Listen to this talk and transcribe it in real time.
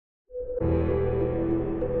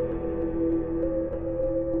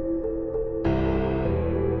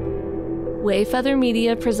Wayfeather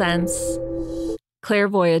Media presents Clair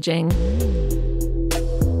Voyaging.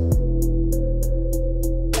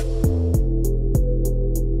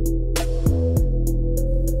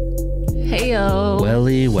 Heyo.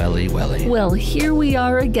 Welly, welly, welly. Well, here we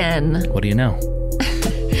are again. What do you know?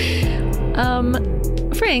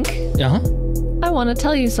 Frank. Uh-huh. I want to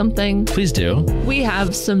tell you something. Please do. We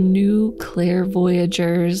have some new Clair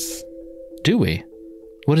Voyagers. Do we?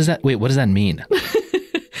 What does that? Wait, what does that mean?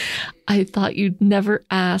 I thought you'd never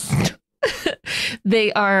asked.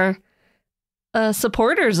 They are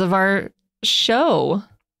supporters of our show.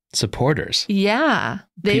 Supporters? Yeah.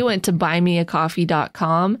 They went to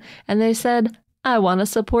buymeacoffee.com and they said, I want to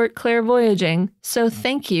support Clair Voyaging. So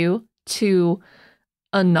thank you to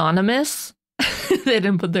Anonymous. They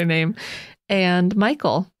didn't put their name. And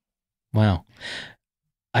Michael. Wow.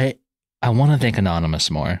 I want to thank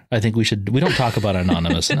Anonymous more. I think we don't talk about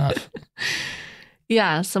Anonymous enough.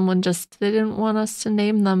 Yeah, they didn't want us to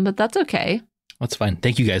name them, but that's okay. That's fine.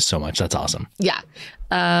 Thank you guys so much. That's awesome. Yeah.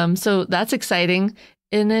 So that's exciting.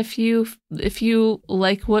 And if you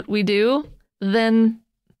like what we do, then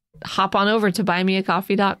hop on over to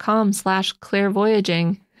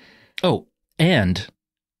buymeacoffee.com/clairvoyaging. Oh, and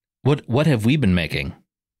what have we been making?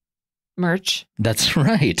 Merch. That's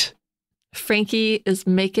right. Frankie is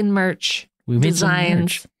making merch. We made designs. Some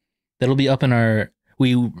merch. That'll be up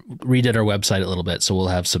we redid our website a little bit, so we'll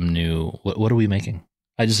have some new. What are we making?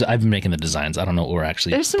 I've been making the designs. I don't know what we're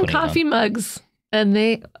actually. There's some coffee mugs,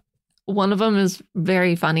 and one of them is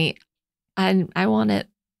very funny. I want it.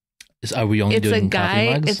 Are we only doing coffee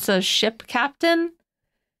mugs? It's a ship captain.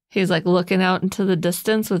 He's like looking out into the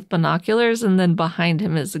distance with binoculars, and then behind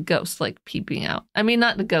him is a ghost like peeping out. I mean,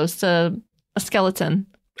 not a ghost, a skeleton.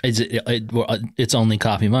 It's only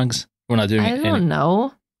coffee mugs. We're not doing. I don't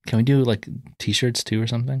know. Can we do like t-shirts too or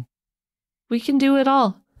something? We can do it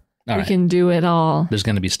all. We can do it all. There's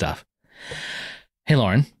going to be stuff. Hey,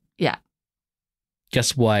 Lauren. Yeah.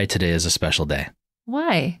 Guess why today is a special day?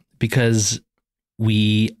 Why? Because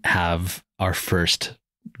we have our first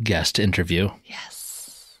guest interview.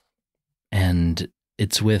 Yes. And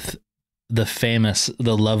it's with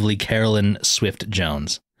the lovely Carolyn Swift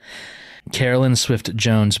Jones. Carolyn Swift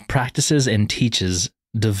Jones practices and teaches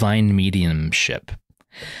divine mediumship.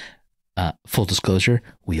 Full disclosure,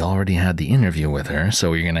 we already had the interview with her,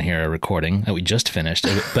 so you're going to hear a recording that we just finished.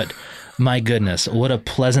 But my goodness, what a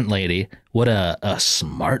pleasant lady. What a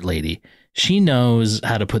smart lady. She knows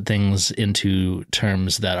how to put things into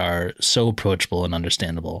terms that are so approachable and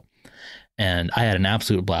understandable. And I had an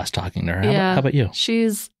absolute blast talking to her. How about you?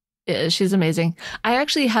 She's amazing. I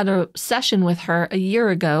actually had a session with her a year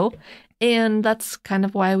ago, and that's kind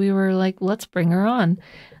of why we were like, let's bring her on.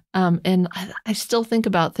 And I still think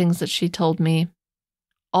about things that she told me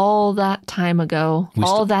all that time ago,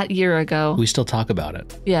 that year ago. We still talk about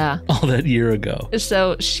it. Yeah. All that year ago.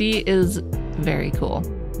 So she is very cool.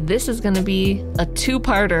 This is going to be a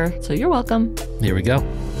two-parter, so you're welcome. Here we go.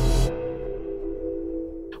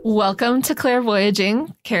 Welcome to Clair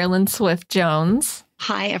Voyaging, Carolyn Swift Jones.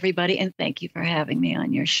 Hi, everybody, and thank you for having me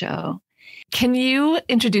on your show. Can you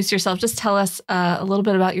introduce yourself? Just tell us a little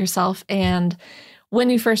bit about yourself and when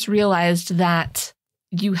you first realized that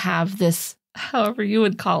you have this, however you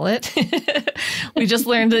would call it. We just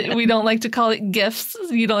learned that we don't like to call it gifts.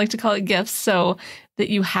 You don't like to call it gifts, so that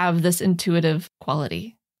you have this intuitive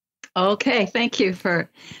quality. Okay, thank you for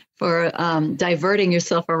diverting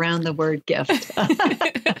yourself around the word gift.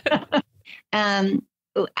 I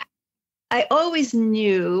always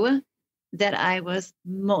knew that I was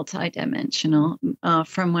multidimensional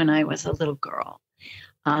from when I was a little girl.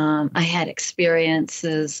 I had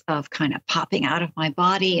experiences of kind of popping out of my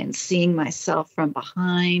body and seeing myself from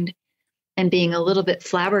behind and being a little bit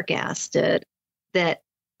flabbergasted that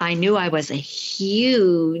I knew I was a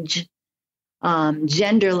huge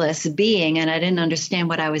genderless being, and I didn't understand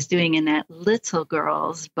what I was doing in that little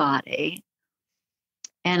girl's body.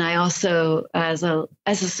 And I also, as a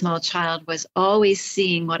small child, was always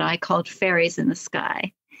seeing what I called fairies in the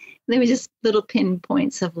sky. They were just little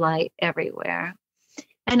pinpoints of light everywhere.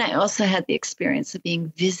 And I also had the experience of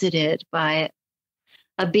being visited by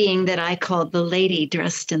a being that I called the lady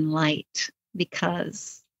dressed in light,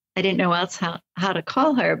 because I didn't know else how to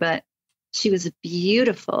call her, but she was a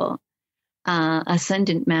beautiful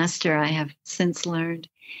Ascendant Master, I have since learned.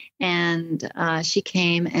 And she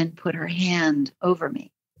came and put her hand over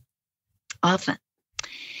me often.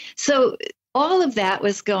 So all of that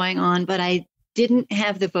was going on, but I didn't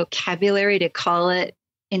have the vocabulary to call it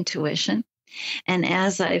intuition. And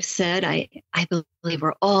as I've said, I believe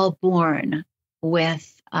we're all born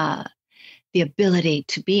with the ability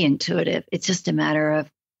to be intuitive. It's just a matter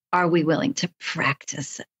of are we willing to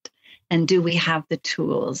practice it? And do we have the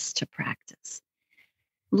tools to practice?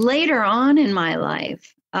 Later on in my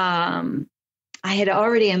life, I had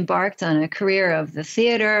already embarked on a career of the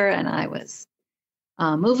theater, and I was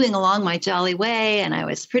moving along my jolly way, and I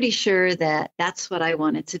was pretty sure that that's what I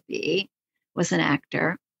wanted to be, was an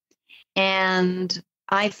actor. And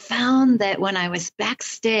I found that when I was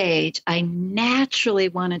backstage, I naturally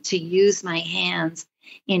wanted to use my hands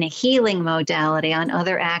in a healing modality on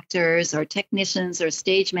other actors or technicians or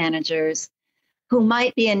stage managers who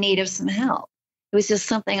might be in need of some help. It was just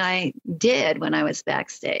something I did when I was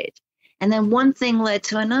backstage. And then one thing led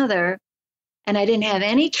to another, and I didn't have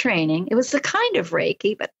any training. It was a kind of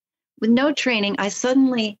Reiki, but with no training, I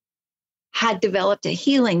suddenly had developed a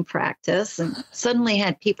healing practice and suddenly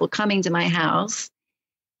had people coming to my house.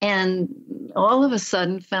 And all of a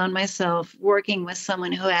sudden found myself working with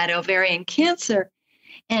someone who had ovarian cancer.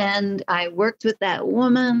 And I worked with that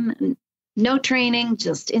woman, no training,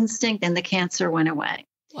 just instinct, and the cancer went away.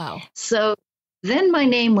 Wow. So then my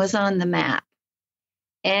name was on the map.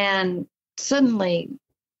 And suddenly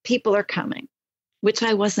people are coming, which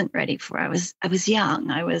I wasn't ready for. I was young.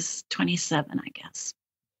 I was 27, I guess.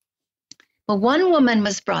 Well, one woman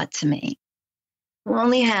was brought to me who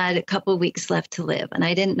only had a couple of weeks left to live, and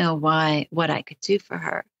I didn't know what I could do for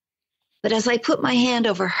her. But as I put my hand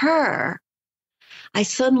over her, I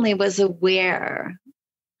suddenly was aware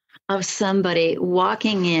of somebody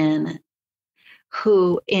walking in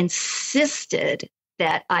who insisted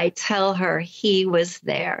that I tell her he was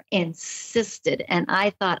there, insisted. And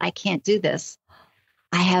I thought, I can't do this.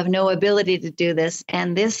 I have no ability to do this.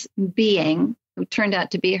 And this being, who turned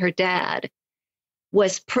out to be her dad,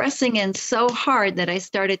 was pressing in so hard that I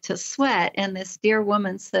started to sweat. And this dear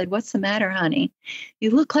woman said, "What's the matter, honey?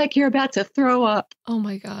 You look like you're about to throw up." Oh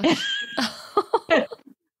my gosh.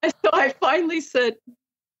 And so I finally said,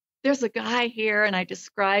 "There's a guy here." And I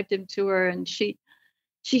described him to her, and she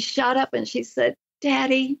shot up and she said,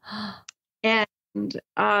 "Daddy." And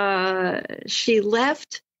she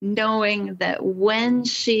left knowing that when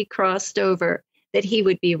she crossed over, that he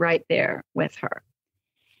would be right there with her.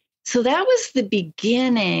 So that was the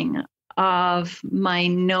beginning of my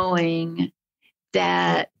knowing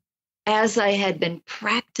that as I had been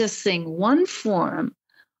practicing one form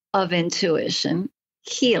of intuition,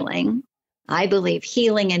 healing, I believe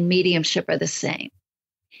healing and mediumship are the same.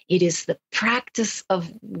 It is the practice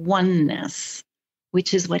of oneness,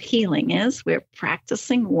 which is what healing is. We're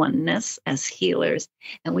practicing oneness as healers,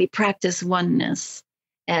 and we practice oneness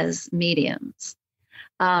as mediums.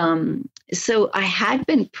 So I had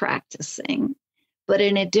been practicing, but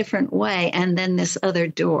in a different way. And then this other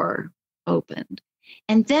door opened.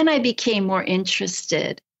 And then I became more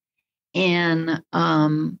interested in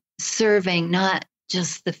serving not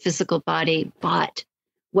just the physical body, but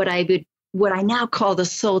what I now call the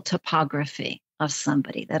soul topography of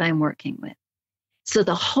somebody that I'm working with. So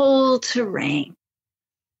the whole terrain,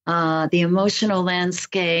 the emotional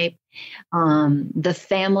landscape, the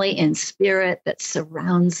family and spirit that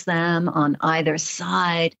surrounds them on either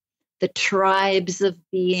side, the tribes of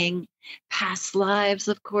being, past lives,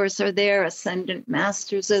 of course, are there, Ascendant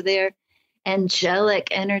Masters are there, angelic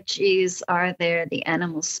energies are there, the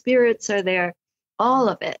animal spirits are there, all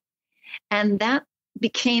of it. And that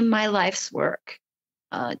became my life's work,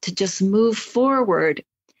 to just move forward.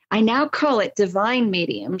 I now call it divine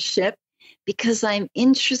mediumship because I'm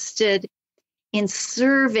interested in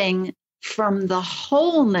serving from the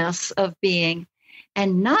wholeness of being,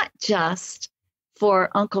 and not just for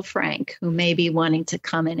Uncle Frank, who may be wanting to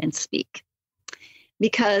come in and speak.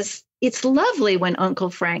 Because it's lovely when Uncle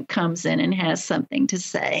Frank comes in and has something to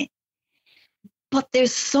say, but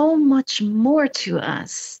there's so much more to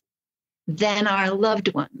us than our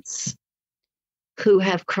loved ones who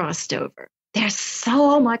have crossed over. There's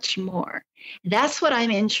so much more. That's what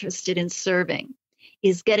I'm interested in serving,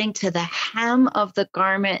 is getting to the hem of the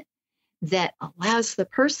garment that allows the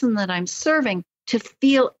person that I'm serving to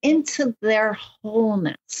feel into their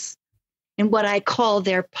wholeness in what I call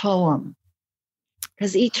their poem.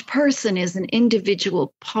 Because each person is an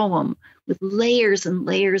individual poem with layers and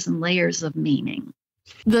layers and layers of meaning.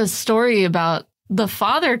 The story about the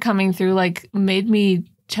father coming through made me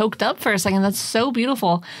choked up for a second. That's so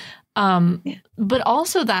beautiful. But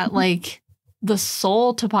also that the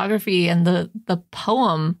soul topography and the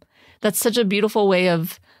poem, that's such a beautiful way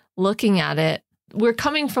of looking at it. We're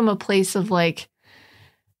coming from a place of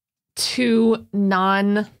two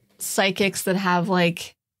non-psychics that have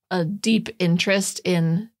a deep interest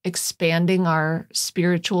in expanding our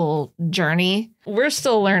spiritual journey. We're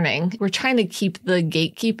still learning. We're trying to keep the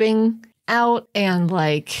gatekeeping out and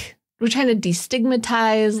we're trying to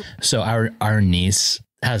destigmatize. So our niece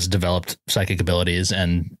has developed psychic abilities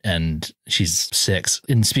and she's 6.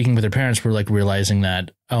 In speaking with her parents, we're like realizing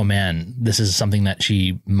that, oh man, this is something that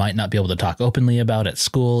she might not be able to talk openly about at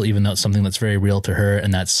school, even though it's something that's very real to her.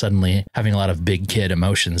 And that's suddenly having a lot of big kid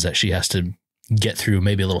emotions that she has to get through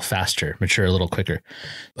maybe a little faster, mature a little quicker.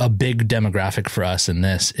 A big demographic for us in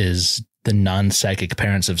this is the non-psychic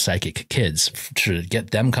parents of psychic kids, to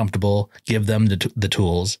get them comfortable, give them the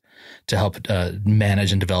tools to help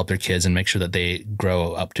manage and develop their kids and make sure that they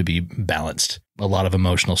grow up to be balanced. A lot of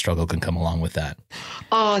emotional struggle can come along with that.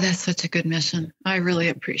 Oh, that's such a good mission. I really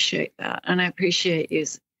appreciate that. And I appreciate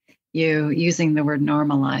you using the word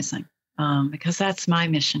normalizing, because that's my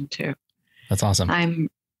mission too. That's awesome. I'm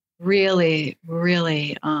really,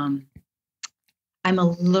 really, I'm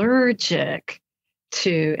allergic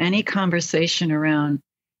to any conversation around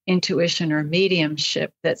intuition or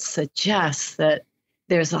mediumship that suggests that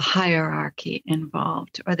there's a hierarchy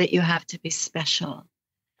involved or that you have to be special.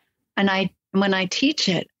 And when I teach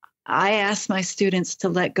it, I ask my students to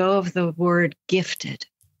let go of the word gifted.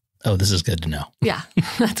 Oh, this is good to know. Yeah,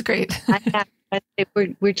 that's great.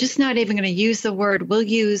 We're just not even going to use the word. We'll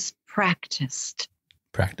use practiced.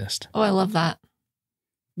 Practiced. Oh, I love that.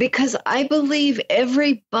 Because I believe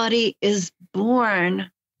everybody is born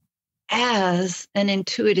as an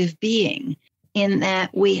intuitive being, in that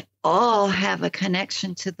we all have a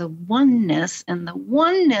connection to the oneness, and the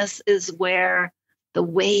oneness is where the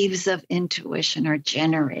waves of intuition are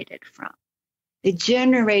generated from. They're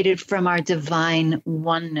generated from our divine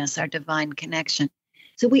oneness, our divine connection.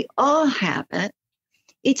 So we all have it.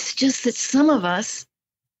 It's just that some of us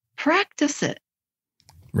practice it.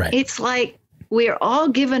 Right. It's like we're all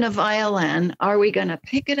given a violin. Are we going to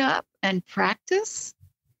pick it up and practice?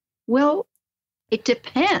 Well, it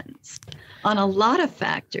depends on a lot of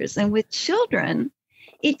factors. And with children,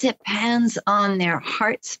 it depends on their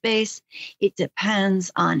heart space. It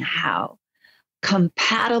depends on how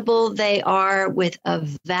compatible they are with a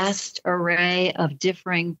vast array of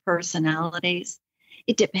differing personalities.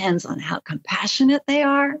 It depends on how compassionate they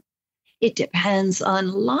are. It depends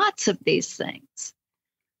on lots of these things.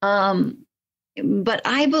 But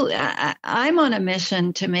I'm on a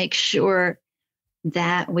mission to make sure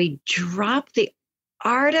that we drop the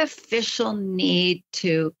artificial need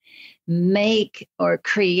to make or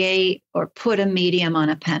create or put a medium on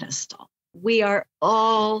a pedestal. We are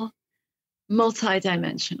all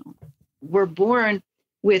multidimensional. We're born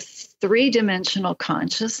with 3-dimensional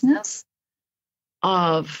consciousness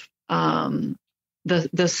of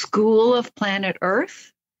the school of planet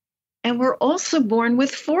Earth. And we're also born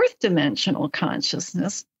with 4th-dimensional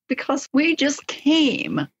consciousness, because we just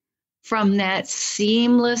came from that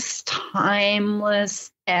seamless,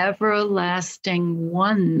 timeless, everlasting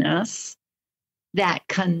oneness, that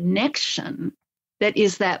connection that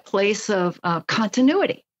is that place of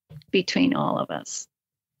continuity between all of us.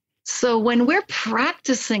 So when we're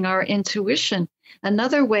practicing our intuition,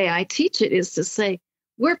 another way I teach it is to say,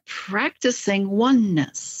 we're practicing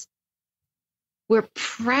oneness. We're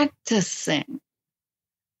practicing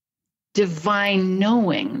divine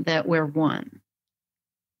knowing that we're one.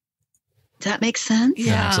 Does that make sense?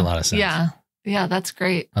 Yeah. That makes a lot of sense. Yeah, that's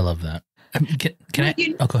great. I love that. Can I?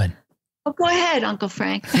 Oh, go ahead. Oh, go ahead, Uncle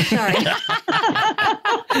Frank. Sorry.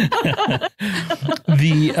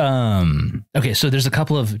 Okay, so there's a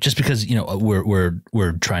couple of, just because, you know,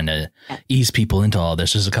 we're trying to ease people into all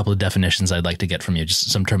this, there's a couple of definitions I'd like to get from you,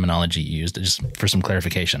 just some terminology used, just for some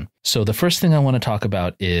clarification. So the first thing I want to talk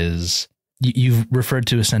about is you've referred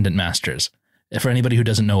to Ascendant Masters. For anybody who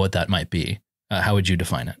doesn't know what that might be, how would you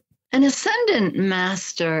define it? An Ascendant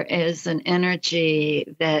Master is an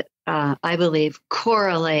energy that I believe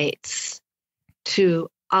correlates to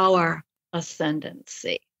our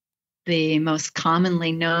ascendancy. The most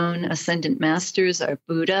commonly known Ascendant Masters are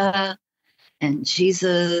Buddha and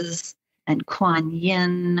Jesus and Kuan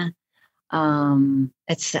Yin,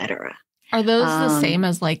 etc. Are those the same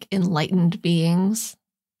as like enlightened beings?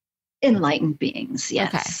 Enlightened beings,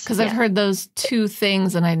 yes. Okay, because I've heard those two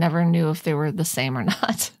things and I never knew if they were the same or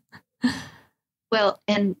not. Well,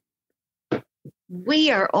 and we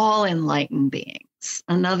are all enlightened beings.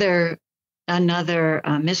 Another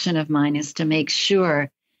mission of mine is to make sure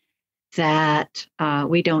that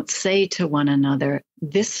we don't say to one another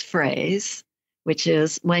this phrase, which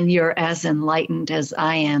is, when you're as enlightened as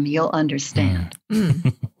I am, you'll understand.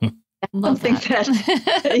 Something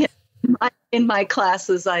that in my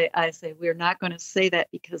classes, I say, we're not going to say that,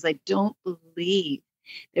 because I don't believe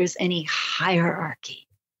there's any hierarchy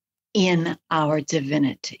in our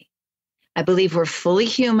divinity. I believe we're fully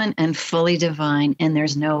human and fully divine, and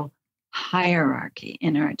there's no hierarchy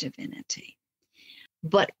in our divinity.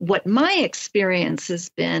 But what my experience has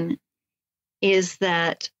been is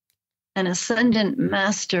that an ascendant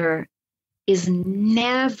master is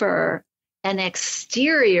never an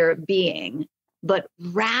exterior being, but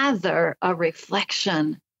rather a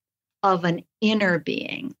reflection of an inner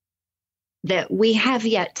being that we have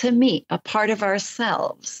yet to meet, a part of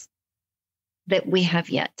ourselves that we have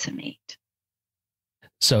yet to meet.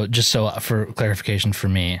 So just so for clarification for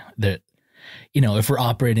me, that, if we're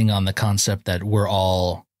operating on the concept that we're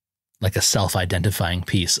all like a self-identifying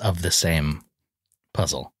piece of the same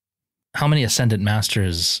puzzle, how many ascendant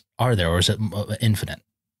masters are there, or is it infinite?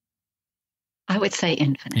 I would say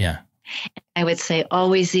infinite. Yeah. I would say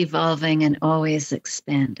always evolving and always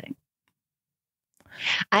expanding.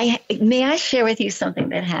 May I share with you something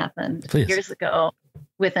that happened Please. Years ago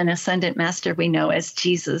with an ascendant master we know as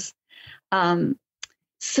Jesus.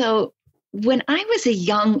 So when I was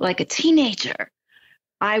a teenager,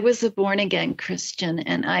 I was a born-again Christian,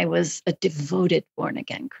 and I was a devoted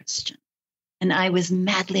born-again Christian. And I was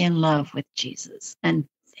madly in love with Jesus and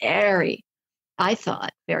I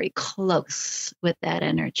thought, very close with that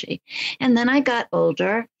energy. And then I got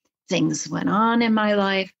older. Things went on in my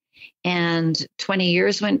life. And 20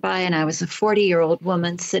 years went by, and I was a 40-year-old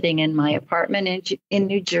woman sitting in my apartment in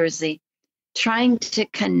New Jersey, trying to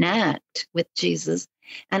connect with Jesus.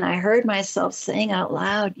 And I heard myself saying out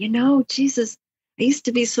loud, Jesus, I used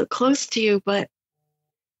to be so close to you, but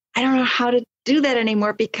I don't know how to do that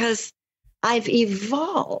anymore because I've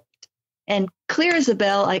evolved. And clear as a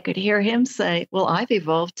bell, I could hear him say, well, I've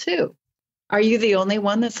evolved too. Are you the only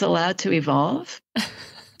one that's allowed to evolve?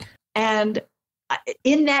 And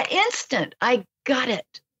in that instant, I got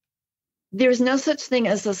it. There's no such thing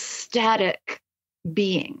as a static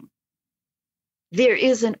being. There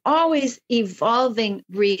is an always evolving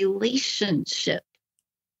relationship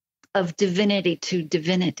of divinity to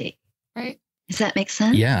divinity. Right. Does that make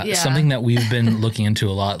sense? Yeah. Something that we've been looking into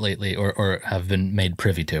a lot lately, or have been made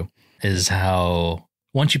privy to, is how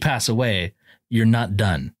once you pass away, you're not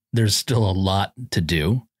done. There's still a lot to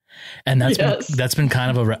do. And that's been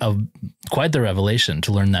kind of quite the revelation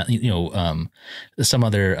to learn that, some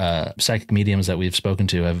other psychic mediums that we've spoken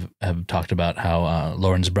to have talked about how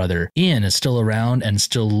Lauren's brother Ian is still around and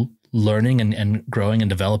still learning and growing and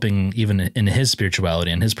developing even in his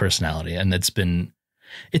spirituality and his personality. And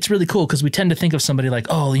it's really cool because we tend to think of somebody like,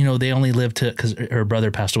 they only lived because her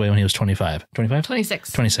brother passed away when he was 25. 25?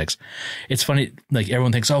 26. 26. It's funny, like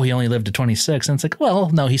everyone thinks, he only lived to 26. And it's like, well,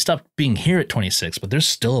 no, he stopped being here at 26, but there's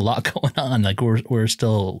still a lot going on. Like we're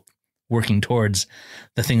still working towards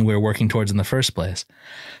the thing we were working towards in the first place.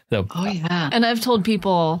 So, And I've told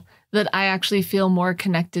people that I actually feel more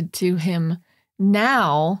connected to him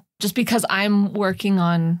now just because I'm working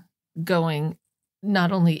on going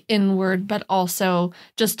not only inward, but also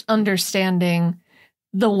just understanding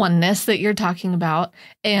the oneness that you're talking about.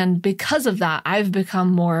 And because of that, I've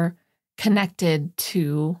become more connected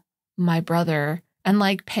to my brother and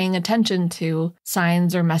like paying attention to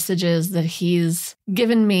signs or messages that he's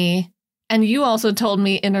given me. And you also told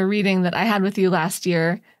me in a reading that I had with you last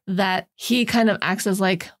year that he kind of acts as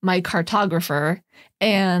like my cartographer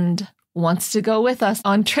and wants to go with us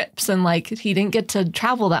on trips. And like, he didn't get to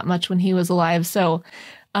travel that much when he was alive. So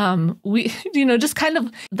we, just kind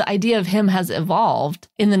of the idea of him has evolved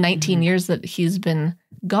in the 19 years that he's been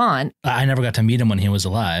gone. I never got to meet him when he was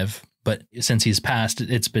alive, but since he's passed,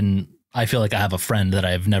 I feel like I have a friend that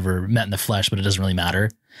I've never met in the flesh, but it doesn't really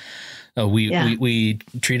matter. We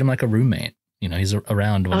treat him like a roommate. He's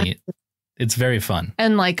around when it's very fun.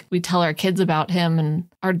 And like we tell our kids about him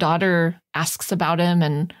and our daughter asks about him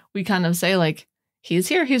and we kind of say like, he's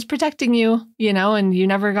here, he's protecting you, and you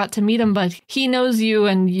never got to meet him, but he knows you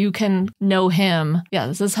and you can know him. Yeah,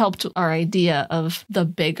 this has helped our idea of the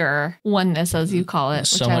bigger oneness, as you call it,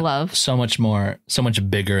 which I love. So much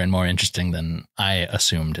bigger and more interesting than I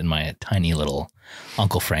assumed in my tiny little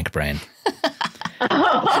Uncle Frank brain.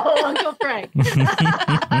 Oh, Uncle Frank.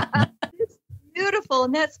 It's beautiful.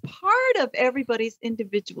 And that's part of everybody's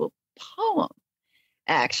individual poem,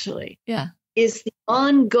 actually. Yeah. Is the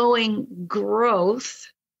ongoing growth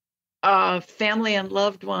of family and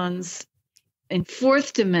loved ones in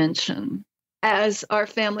fourth dimension. As our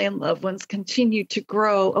family and loved ones continue to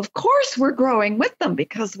grow, of course, we're growing with them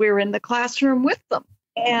because we're in the classroom with them.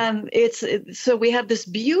 And so we have this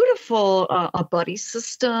beautiful a buddy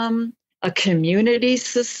system, a community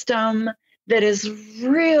system that is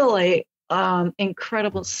really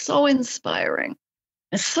incredible, so inspiring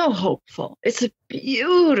and so hopeful. It's a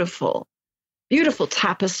beautiful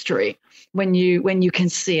tapestry when you can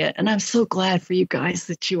see it. And I'm so glad for you guys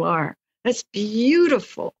that you are. That's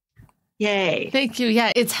beautiful. Yay. Thank you.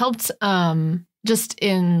 Yeah, it's helped just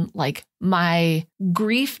in like my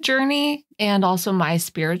grief journey and also my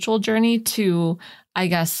spiritual journey to, I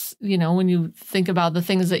guess, you know, when you think about the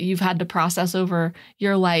things that you've had to process over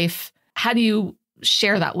your life, how do you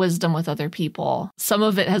share that wisdom with other people? Some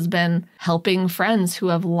of it has been helping friends who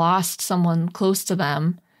have lost someone close to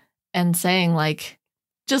them and saying like,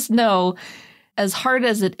 just know, as hard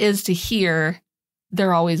as it is to hear,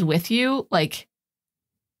 they're always with you. Like,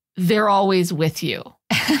 they're always with you.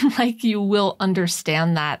 And like, you will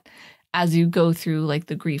understand that as you go through like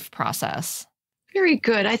the grief process. Very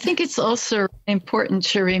good. I think it's also important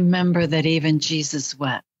to remember that even Jesus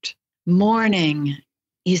wept. Mourning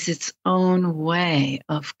is its own way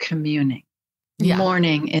of communing. Yeah.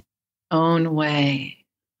 Mourning is its own way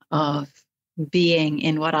of being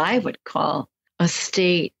in what I would call a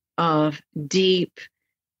state of deep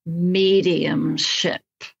mediumship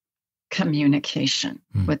communication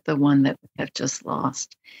with the one that we have just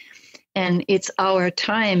lost. And it's our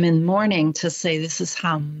time in mourning to say, this is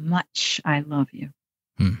how much I love you.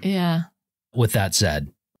 Yeah. With that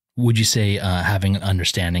said, would you say having an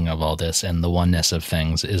understanding of all this and the oneness of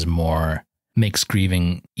things makes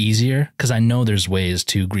grieving easier? Because I know there's ways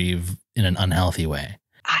to grieve in an unhealthy way.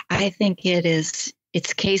 I think it's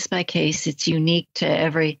case by case. It's unique to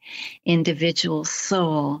every individual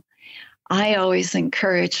soul. I always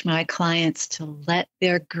encourage my clients to let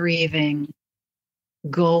their grieving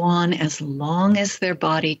go on as long as their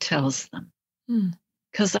body tells them.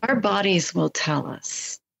 Because our bodies will tell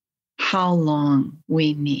us how long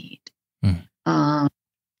we need.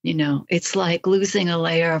 You know, it's like losing a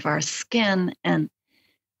layer of our skin, and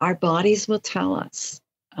our bodies will tell us.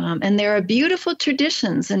 And there are beautiful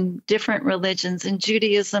traditions in different religions. In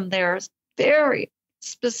Judaism, there are very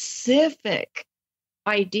specific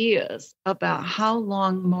ideas about how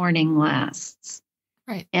long mourning lasts.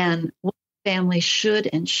 Right. And what family should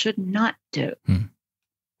and should not do.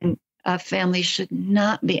 And a family should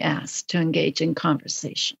not be asked to engage in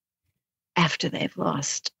conversation after they've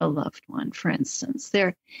lost a loved one, for instance.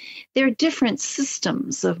 There are different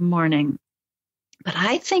systems of mourning, but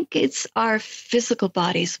I think it's our physical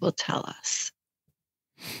bodies will tell us.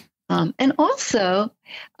 And also,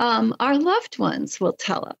 our loved ones will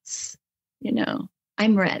tell us, you know,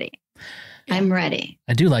 I'm ready. I'm ready.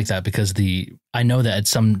 I do like that because I know that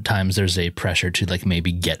sometimes there's a pressure to like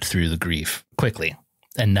maybe get through the grief quickly.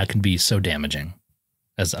 And that can be so damaging,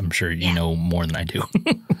 as I'm sure you know more than I do.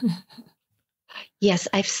 Yes,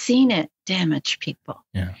 I've seen it damage people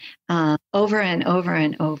over and over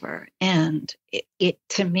and over. And it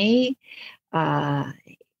to me,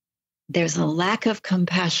 there's a lack of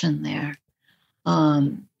compassion there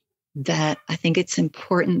that I think it's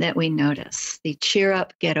important that we notice. The cheer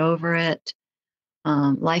up, get over it.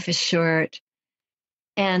 Life is short.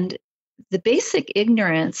 And the basic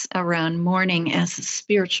ignorance around mourning as a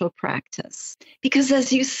spiritual practice. Because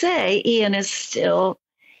as you say, Ian is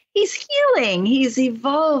he's healing, he's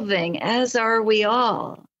evolving, as are we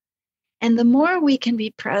all. And the more we can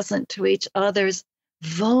be present to each other's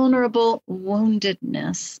vulnerable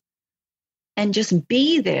woundedness and just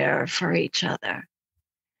be there for each other,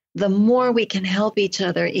 the more we can help each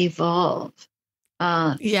other evolve.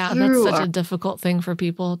 That's such a difficult thing for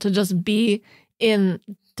people to just be in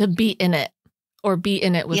it or be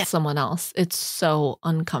in it with someone else. It's so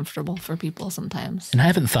uncomfortable for people sometimes. And I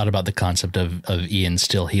haven't thought about the concept of Ian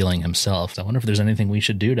still healing himself. I wonder if there's anything we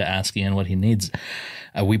should do to ask Ian what he needs.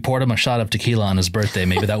 We poured him a shot of tequila on his birthday.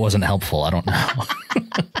 Maybe that wasn't helpful. I don't know.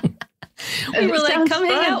 We were like, come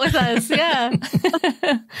hang out with us. Yeah.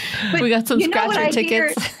 We got some scratcher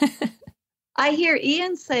tickets. I hear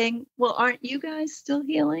Ian saying, well, aren't you guys still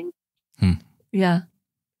healing? Yeah.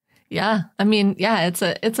 Yeah. I mean, it's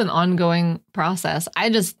an ongoing process. I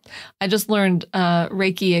just learned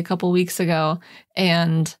Reiki a couple weeks ago,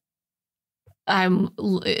 and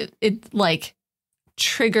it like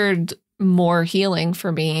triggered more healing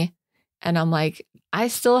for me. And I'm like, I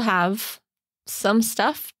still have some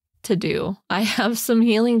stuff to do. I have some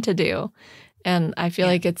healing to do. And I feel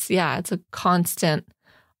like it's a constant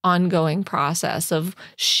ongoing process of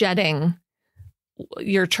shedding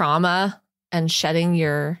your trauma and shedding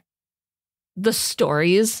the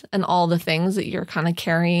stories and all the things that you're kind of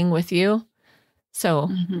carrying with you.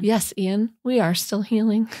 So yes, Ian, we are still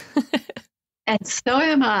healing. And so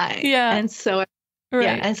am I. Yeah. And so,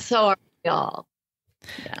 and so are we all.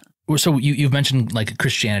 Yeah. So you've mentioned like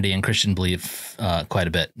Christianity and Christian belief quite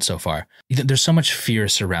a bit so far. There's so much fear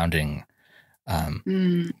surrounding.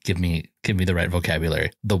 Give me the right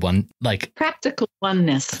vocabulary. The one like practical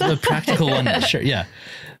oneness. The practical oneness. Sure. Yeah.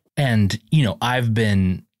 And, I've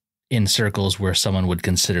been in circles where someone would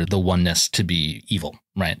consider the oneness to be evil,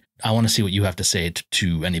 right? I want to see what you have to say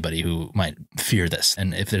to anybody who might fear this,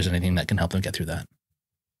 and if there's anything that can help them get through that.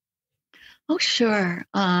 Oh, sure.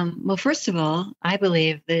 Well, first of all, I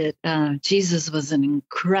believe that Jesus was an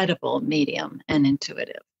incredible medium and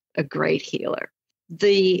intuitive, a great healer.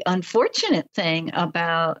 The unfortunate thing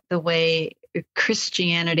about the way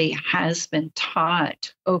Christianity has been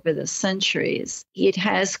taught over the centuries, it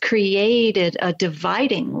has created a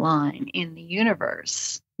dividing line in the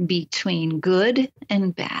universe between good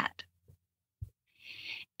and bad.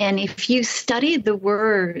 And if you study the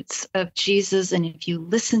words of Jesus and if you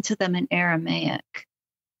listen to them in Aramaic,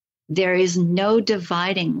 there is no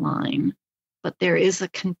dividing line, but there is a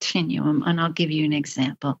continuum. And I'll give you an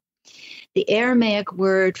example. The Aramaic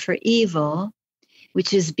word for evil,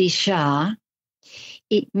 which is bisha,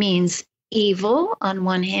 it means evil on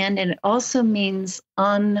one hand, and it also means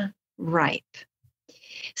unripe.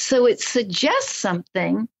 So it suggests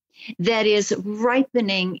something that is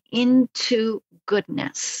ripening into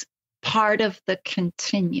goodness, part of the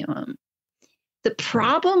continuum. The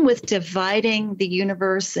problem with dividing the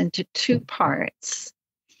universe into two parts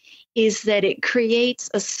is that it creates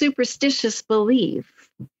a superstitious belief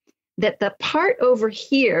that the part over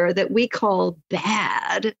here that we call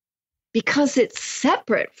bad, because it's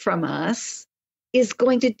separate from us, is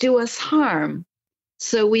going to do us harm.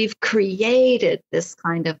 So we've created this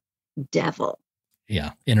kind of devil.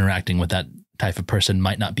 Yeah, interacting with that type of person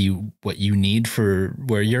might not be what you need for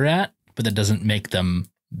where you're at, but that doesn't make them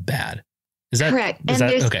bad. Is that correct?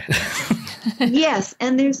 Okay? Yes,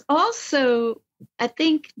 and there's also, I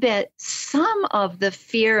think that some of the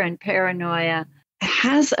fear and paranoia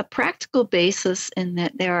has a practical basis in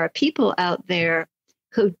that there are people out there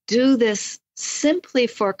who do this simply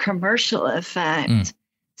for commercial effect,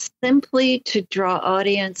 simply to draw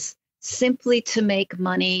audience, simply to make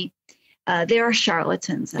money. There are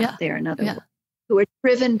charlatans out there, in other words, who are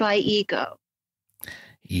driven by ego.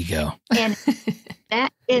 Ego. And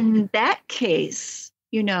that in that case,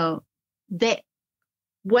 you know, that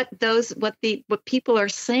what people are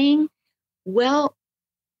saying, well,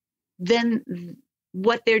 then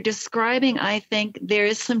what they're describing, I think there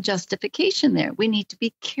is some justification there. We need to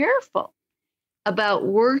be careful about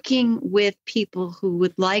working with people who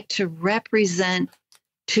would like to represent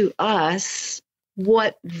to us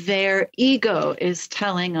what their ego is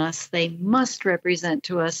telling us they must represent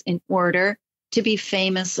to us in order to be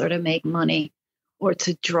famous or to make money or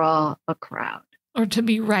to draw a crowd. Or to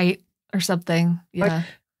be right or something. Yeah.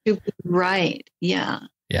 Or to be right. Yeah.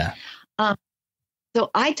 Yeah. So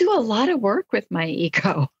I do a lot of work with my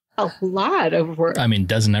ego, a lot of work. I mean,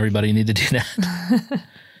 doesn't everybody need to do that?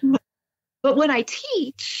 But when I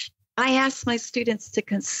teach, I ask my students to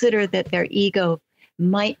consider that their ego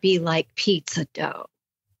might be like pizza dough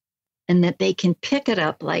and that they can pick it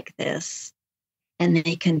up like this and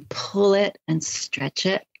they can pull it and stretch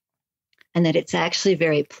it and that it's actually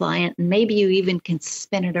very pliant. And maybe you even can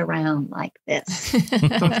spin it around like this.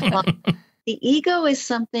 The ego is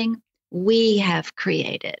something we have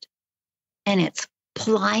created, and it's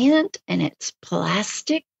pliant and it's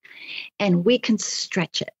plastic, and we can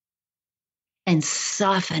stretch it and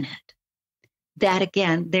soften it. That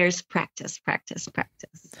again, there's practice.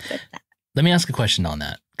 Let me ask a question on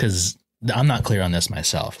that, because I'm not clear on this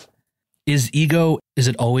myself. Is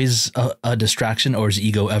it always a distraction, or is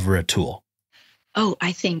ego ever a tool? Oh,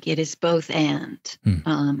 I think it is both and.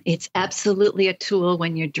 It's absolutely a tool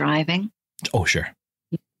when you're driving. Oh, sure.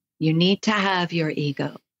 You need to have your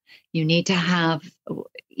ego. You need to have,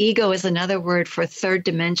 ego is another word for third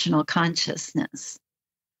dimensional consciousness.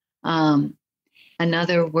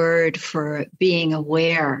 Another word for being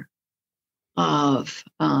aware of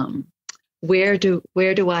where do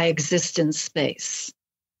I exist in space?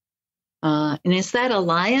 And is that a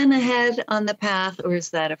lion ahead on the path, or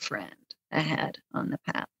is that a friend ahead on the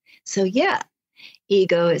path? So yeah,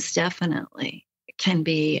 ego is definitely can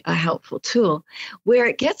be a helpful tool. Where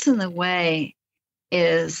it gets in the way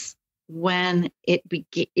is when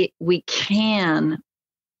we can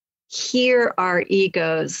hear our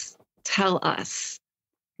egos tell us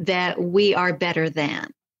that we are better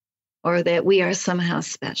than, or that we are somehow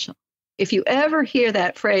special. If you ever hear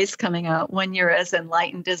that phrase coming out, when you're as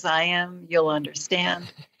enlightened as I am, you'll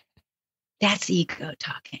understand. That's ego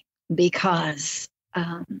talking, because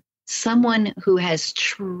someone who has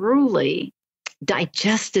truly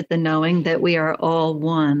digested the knowing that we are all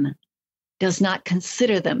one does not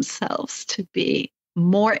consider themselves to be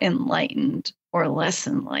more enlightened or less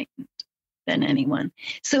enlightened than anyone.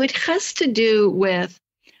 So it has to do with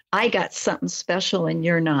I got something special and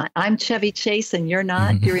you're not. I'm Chevy Chase and you're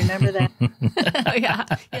not. Do you remember that?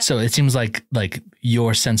 Yeah. So it seems like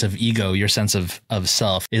your sense of ego, your sense of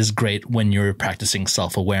self is great when you're practicing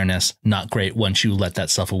self-awareness, not great once you let that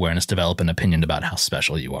self-awareness develop an opinion about how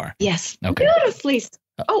special you are. Yes. Okay. Beautifully.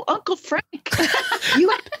 Oh, Uncle Frank. You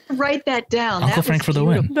have to write that down. Uncle Frank for the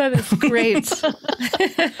win. That is great.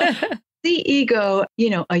 The ego,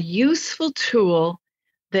 a useful tool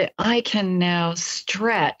that I can now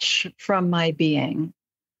stretch from my being.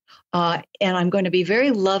 And I'm going to be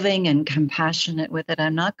very loving and compassionate with it.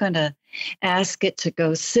 I'm not going to ask it to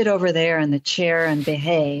go sit over there in the chair and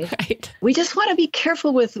behave. Right. We just want to be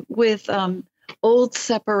careful with old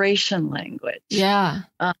separation language. Yeah.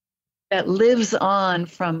 That lives on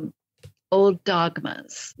from old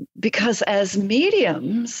dogmas. Because as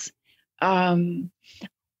mediums,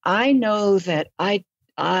 I know that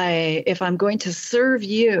if I'm going to serve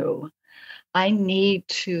you, I need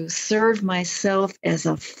to serve myself as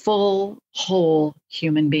a full, whole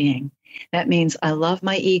human being. That means I love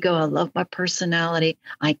my ego. I love my personality.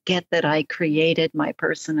 I get that I created my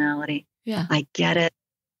personality. Yeah. I get it.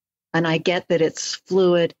 And I get that it's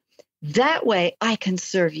fluid. That way I can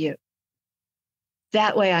serve you.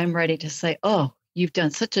 That way I'm ready to say, oh, you've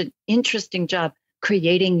done such an interesting job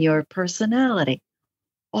creating your personality.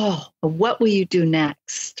 Oh, what will you do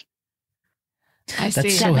next? I see.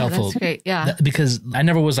 That's so helpful. That's great. Yeah. Because I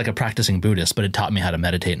never was like a practicing Buddhist, but it taught me how to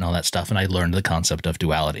meditate and all that stuff. And I learned the concept of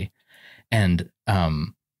duality. And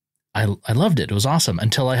I loved it. It was awesome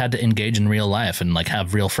until I had to engage in real life and like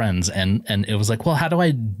have real friends. And it was like, well, how do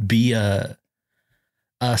I be a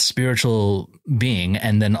spiritual being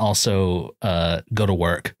and then also go to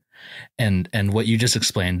work? And what you just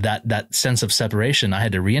explained, that sense of separation, I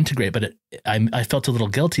had to reintegrate, but I felt a little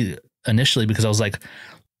guilty initially because I was like,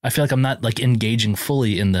 I feel like I'm not like engaging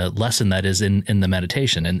fully in the lesson that is in the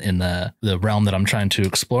meditation and in the realm that I'm trying to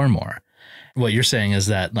explore more. What you're saying is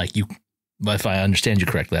that like if I understand you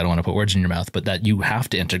correctly, I don't want to put words in your mouth, but that you have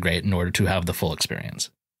to integrate in order to have the full experience.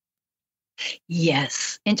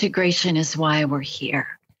 Yes. Integration is why we're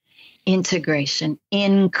here. Integration,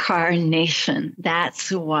 incarnation.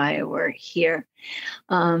 That's why we're here.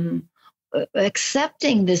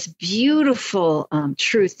 Accepting this beautiful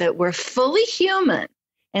truth that we're fully human.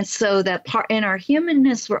 And so that part in our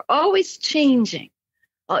humanness, we're always changing.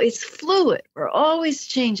 It's fluid. We're always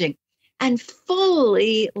changing and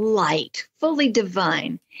fully light, fully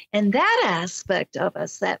divine. And that aspect of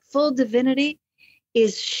us, that full divinity,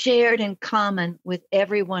 is shared in common with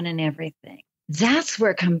everyone and everything. That's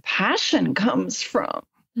where compassion comes from.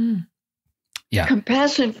 Mm. Yeah.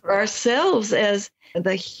 Compassion for ourselves as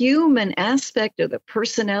the human aspect of the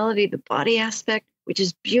personality, the body aspect, which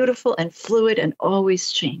is beautiful and fluid and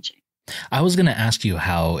always changing. I was going to ask you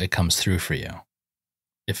how it comes through for you.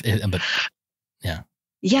 But yeah.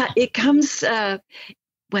 Yeah, it comes,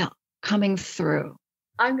 coming through.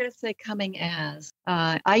 I'm going to say coming as.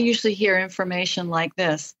 I usually hear information like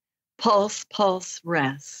this: pulse, pulse,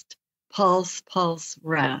 rest. Pulse, pulse,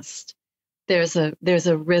 rest. There's a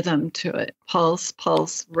rhythm to it. Pulse,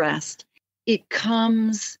 pulse, rest. It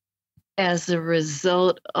comes as a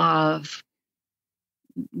result of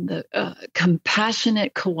the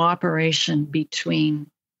compassionate cooperation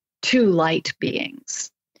between two light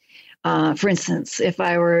beings. For instance, if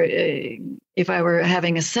I were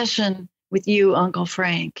having a session with you, Uncle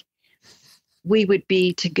Frank, we would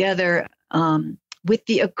be together with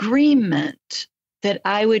the agreement that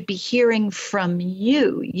I would be hearing from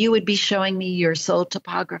you. You would be showing me your soul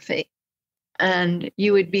topography. And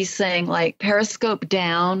you would be saying, like, periscope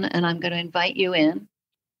down, and I'm going to invite you in.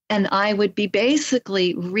 And I would be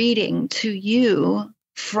basically reading to you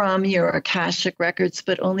from your Akashic Records,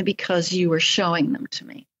 but only because you were showing them to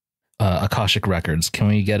me. Akashic Records. Can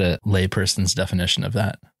we get a layperson's definition of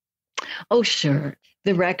that? Oh, sure.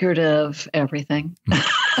 The record of everything.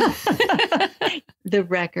 The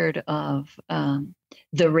record of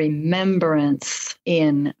the remembrance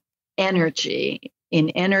in energy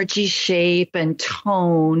shape and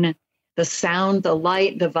tone, the sound, the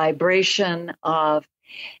light, the vibration of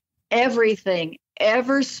everything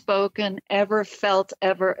ever spoken, ever felt,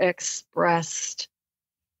 ever expressed,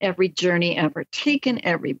 every journey ever taken,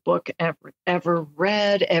 every book ever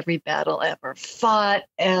read, every battle ever fought,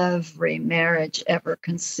 every marriage ever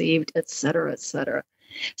conceived, etc., etc.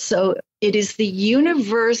 So it is the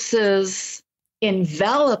universe's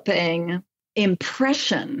enveloping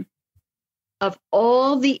impression of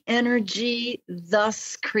all the energy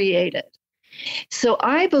thus created. So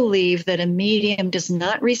I believe that a medium does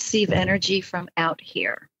not receive energy from out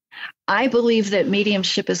here. I believe that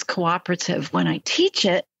mediumship is cooperative. When I teach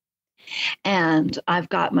it, and I've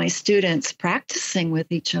got my students practicing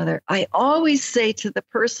with each other, I always say to the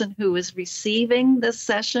person who is receiving the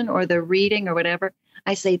session or the reading or whatever,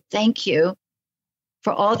 I say, thank you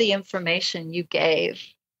for all the information you gave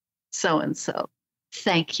so-and-so.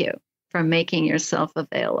 Thank you for making yourself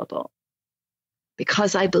available,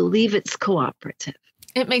 because I believe it's cooperative.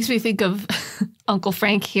 It makes me think of Uncle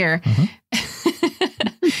Frank here.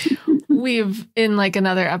 In like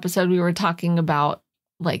another episode, we were talking about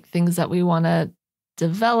like things that we want to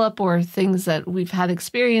develop or things that we've had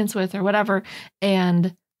experience with or whatever.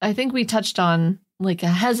 And I think we touched on like a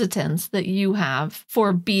hesitance that you have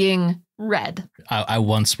for being read. I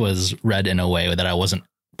once was read in a way that I wasn't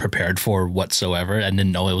prepared for whatsoever and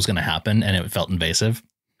didn't know it was going to happen, and it felt invasive.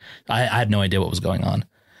 I had no idea what was going on.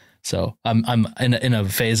 So I'm in a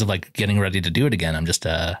phase of like getting ready to do it again. I'm just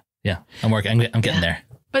I'm working. I'm getting there.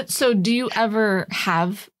 But so do you ever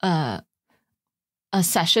have a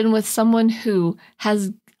session with someone who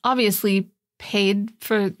has obviously paid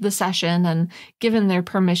for the session and given their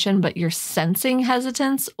permission, but you're sensing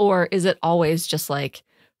hesitance, or is it always just like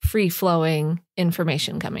free flowing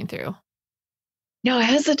information coming through? No,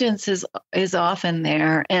 hesitance is often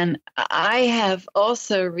there. And I have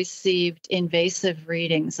also received invasive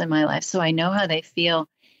readings in my life, so I know how they feel.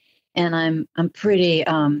 And I'm pretty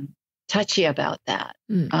touchy about that.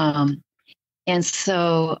 And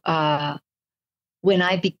so when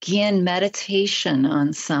I begin meditation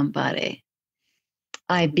on somebody,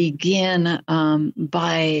 I begin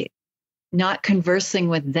by not conversing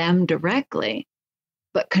with them directly,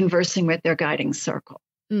 but conversing with their guiding circle.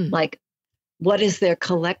 Like, what is their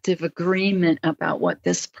collective agreement about what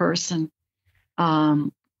this person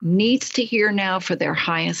needs to hear now for their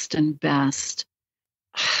highest and best?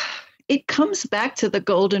 It comes back to the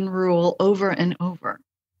golden rule over and over,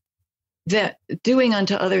 that doing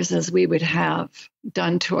unto others as we would have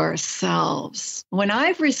done to ourselves. When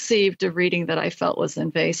I've received a reading that I felt was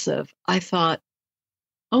invasive, I thought,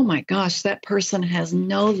 oh my gosh, that person has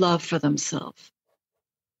no love for themselves.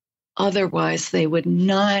 Otherwise, they would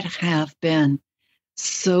not have been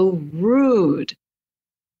so rude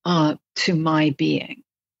to my being.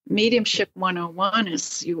 Mediumship 101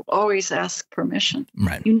 is you always ask permission.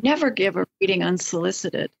 Right. You never give a reading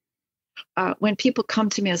unsolicited. When people come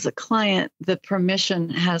to me as a client, the permission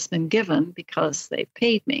has been given because they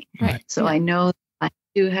paid me. Right. So I know I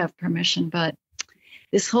do have permission, but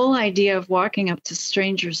this whole idea of walking up to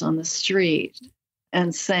strangers on the street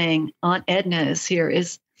and saying, Aunt Edna is here,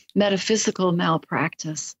 is metaphysical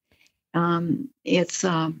malpractice. It's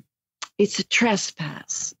a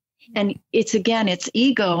trespass. And it's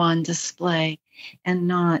ego on display and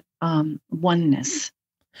not oneness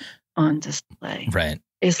on display. Right.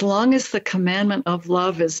 As long as the commandment of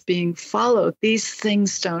love is being followed, these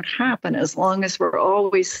things don't happen. As long as we're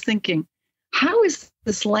always thinking, how is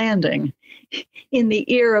this landing in the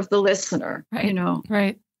ear of the listener? Right. You know,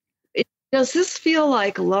 right. Does this feel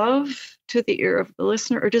like love to the ear of the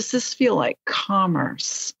listener, or does this feel like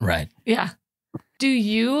commerce? Right. Yeah. Do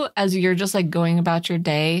you, as you're just like going about your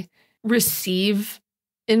day, receive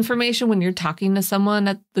information when you're talking to someone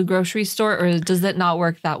at the grocery store, or does that not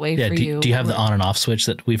work that way for you? Do you have the on and off switch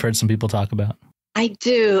that we've heard some people talk about? I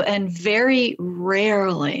do. And very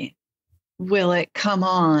rarely will it come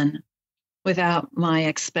on without my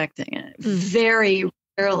expecting it. Very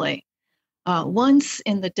rarely. Once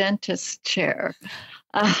in the dentist chair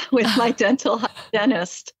with my dental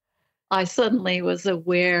dentist, I suddenly was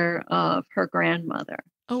aware of her grandmother.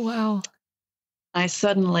 Oh, wow. I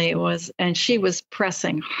suddenly was, and she was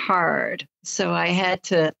pressing hard. So I had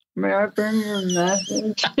to, may I bring your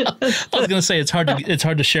message? I was going to say, it's hard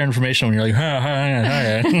to share information when you're like,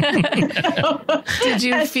 hi. Did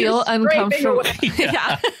you feel uncomfortable?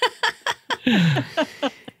 Yeah.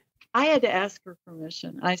 I had to ask her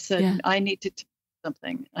permission. I said, I need to tell you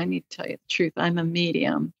something. I need to tell you the truth. I'm a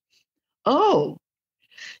medium. Oh,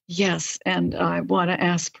 yes. And I want to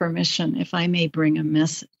ask permission if I may bring a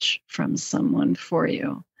message from someone for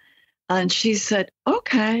you. And she said,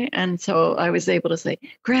 okay. And so I was able to say,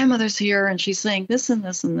 grandmother's here, and she's saying this and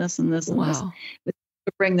this and this and this and this. To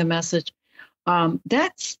bring the message.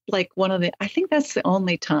 That's like I think that's the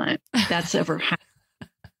only time that's ever happened.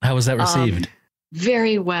 How was that received?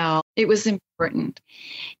 Very well. It was important.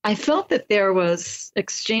 I felt that there was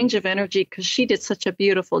exchange of energy because she did such a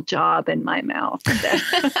beautiful job in my mouth.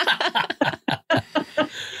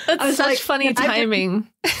 That's such funny timing.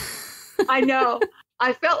 I know.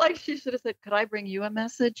 I felt like she should have said, could I bring you a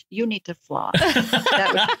message? You need to fly.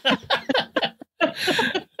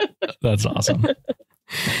 That's awesome.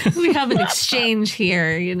 We have an exchange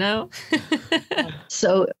here, you know?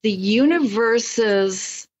 So the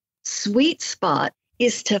universe's sweet spot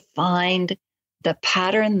is to find the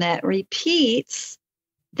pattern that repeats,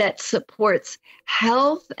 that supports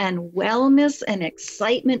health and wellness and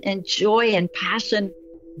excitement and joy and passion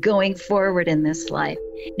going forward in this life.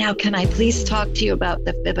 Now, can I please talk to you about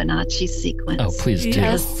the Fibonacci sequence? Oh, please do.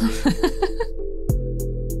 Yes.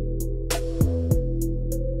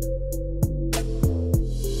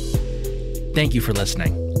 Thank you for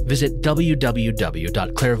listening. Visit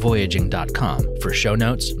www.clairvoyaging.com for show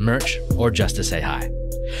notes, merch, or just to say hi.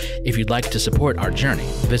 If you'd like to support our journey,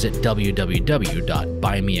 visit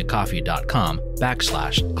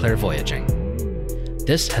www.buymeacoffee.com/clairvoyaging.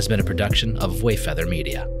 This has been a production of Wayfeather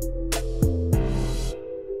Media.